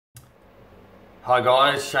Hi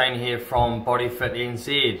guys, Shane here from BodyFit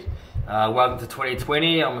NZ. Welcome to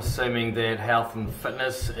 2020. I'm assuming that health and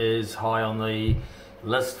fitness is high on the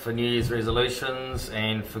list for New Year's resolutions,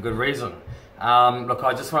 and for good reason. Look,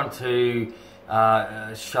 I just want to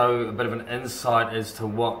show a bit of an insight as to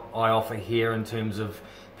what I offer here in terms of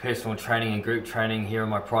personal training and group training here in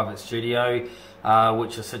my private studio,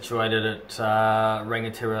 which is situated at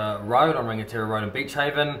Rangatira Road, on Rangatira Road in Beach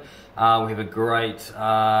Haven. We have a great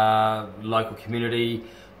local community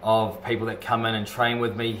of people that come in and train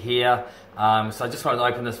with me here. So I just wanted to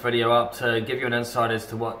open this video up to give you an insight as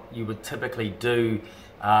to what you would typically do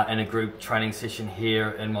in a group training session here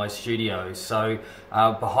in my studio. So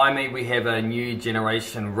behind me we have a new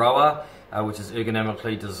generation rower, which is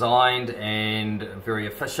ergonomically designed and very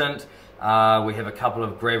efficient. We have a couple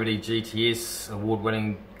of Gravity GTS,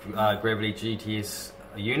 award-winning Gravity GTS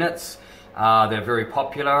units. They're very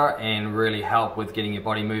popular and really help with getting your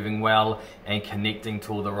body moving well and connecting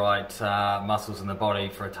to all the right muscles in the body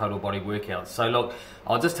for a total body workout. So look,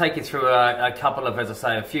 I'll just take you through a couple of, as I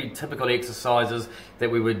say, a few typical exercises that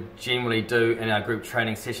we would generally do in our group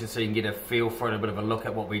training session, so you can get a feel for it, a bit of a look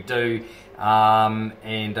at what we do,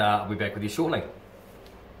 and I'll be back with you shortly.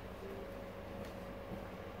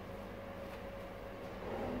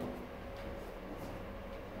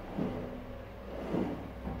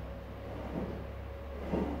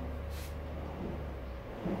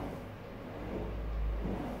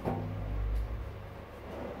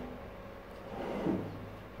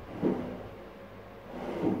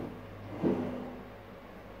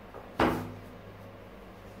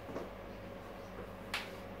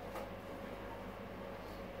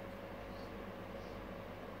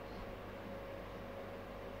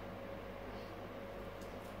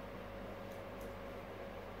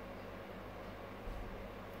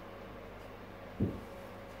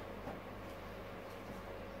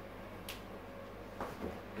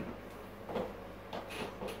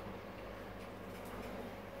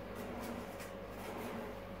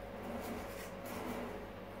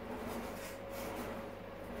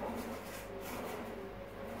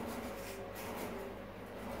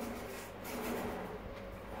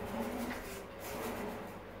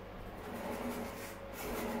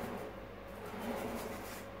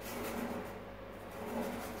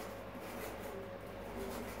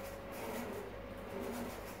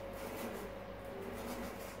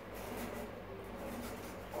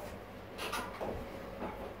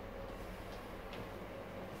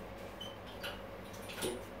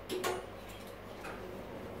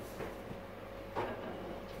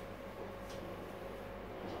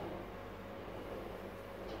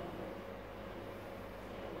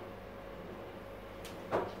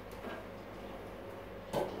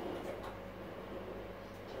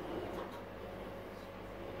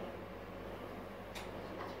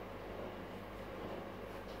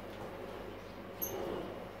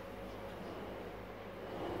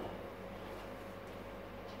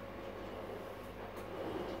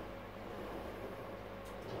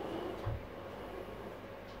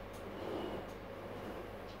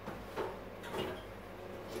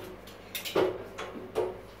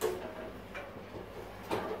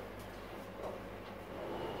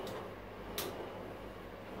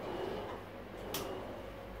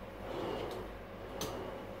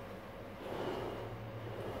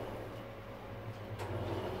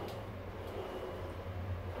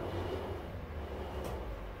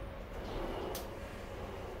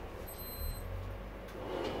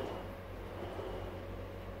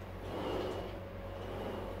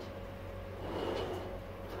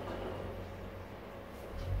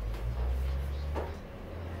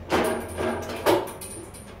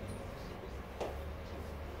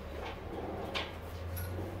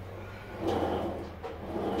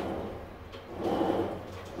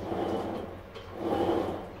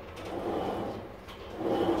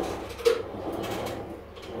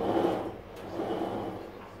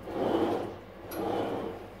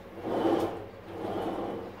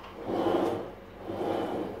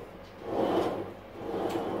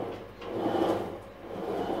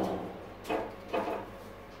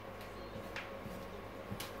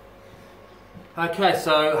 Okay,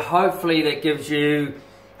 so hopefully that gives you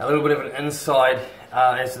a little bit of an insight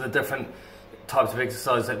as to the different types of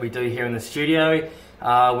exercise that we do here in the studio.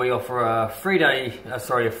 We offer a free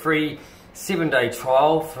 7-day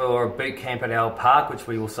trial for a boot camp at our park, which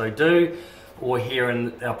we also do, or here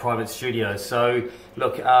in our private studio. So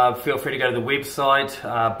look, feel free to go to the website,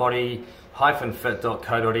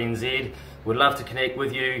 body-fit.co.nz. We'd love to connect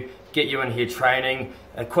with you, get you in here training.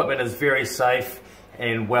 Equipment is very safe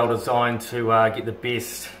and well designed to get the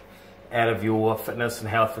best out of your fitness and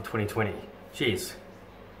health for 2020. Cheers.